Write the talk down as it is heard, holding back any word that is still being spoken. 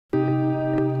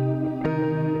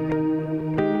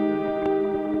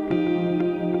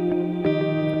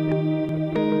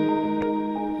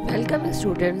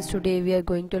Students, today we are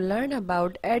going to learn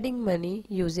about adding money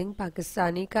using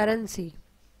Pakistani currency.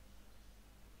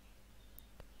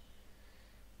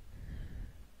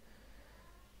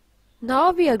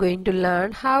 Now we are going to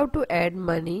learn how to add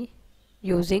money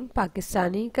using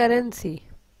Pakistani currency.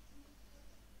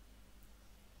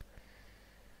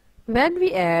 When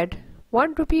we add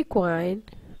 1 rupee coin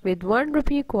with 1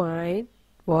 rupee coin,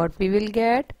 what we will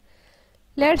get?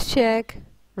 Let's check.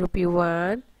 Rupee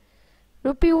 1.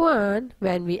 Rupee 1,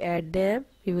 when we add them,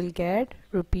 we will get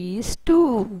rupees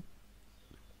 2.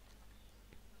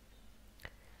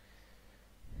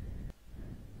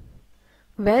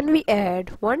 When we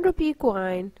add 1 rupee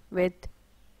coin with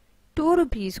 2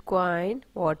 rupees coin,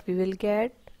 what we will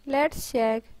get? Let's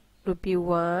check. Rupee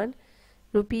 1,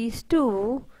 rupees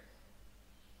 2.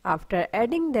 After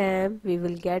adding them, we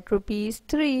will get rupees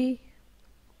 3.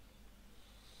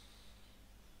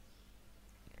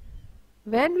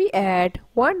 When we add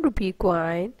 1 rupee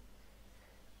coin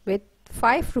with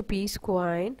 5 rupees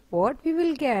coin, what we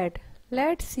will get?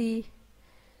 Let's see.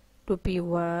 Rupee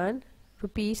 1,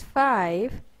 rupees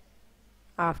 5.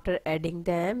 After adding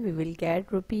them, we will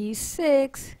get rupees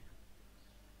 6.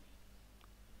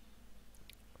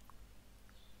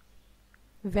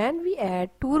 When we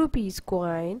add 2 rupees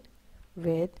coin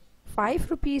with 5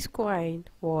 rupees coin,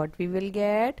 what we will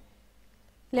get?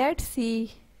 Let's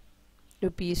see.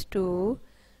 Rupees 2,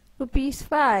 rupees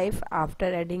 5.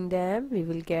 After adding them, we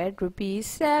will get rupees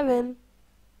 7.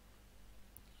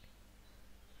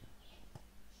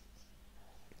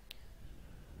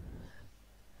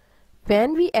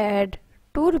 When we add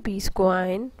 2 rupees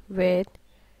coin with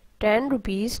 10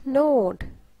 rupees note,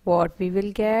 what we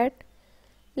will get?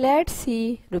 Let's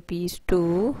see. Rupees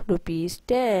 2, rupees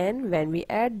 10. When we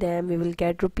add them, we will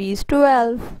get rupees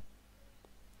 12.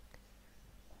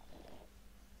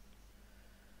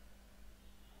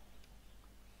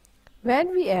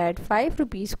 When we add 5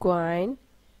 rupees coin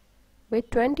with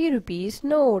 20 rupees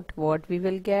note, what we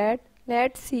will get?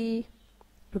 Let's see.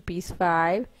 Rupees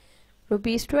 5,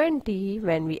 rupees 20.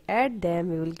 When we add them,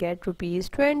 we will get rupees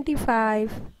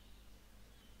 25.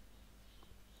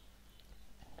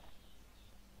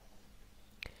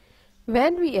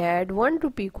 When we add 1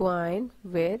 rupee coin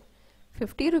with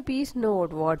 50 rupees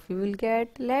note, what we will get?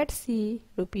 Let's see.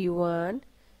 Rupee 1,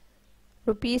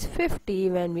 rupees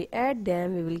 50. When we add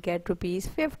them, we will get rupees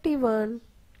 51.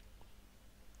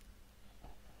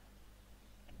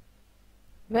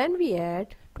 When we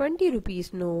add 20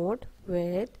 rupees note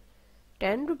with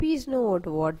 10 rupees note,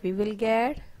 what we will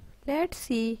get? Let's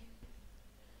see.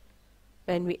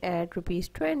 When we add rupees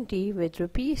 20 with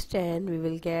rupees 10, we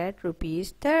will get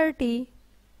rupees 30.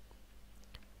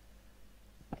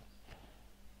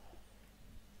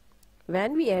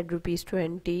 When we add rupees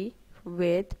 20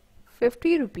 with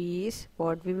 50 rupees,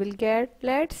 what we will get?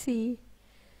 Let's see.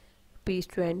 Rupees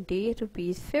 20,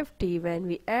 rupees 50. When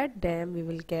we add them, we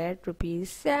will get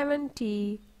rupees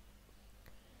 70.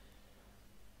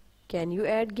 Can you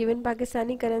add given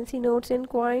Pakistani currency notes and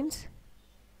coins?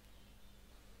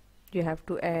 You have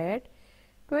to add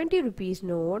 20 rupees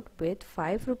note with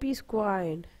 5 rupees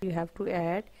coin. You have to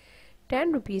add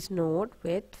 10 rupees note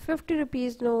with 50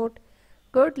 rupees note.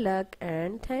 Good luck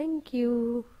and thank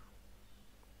you.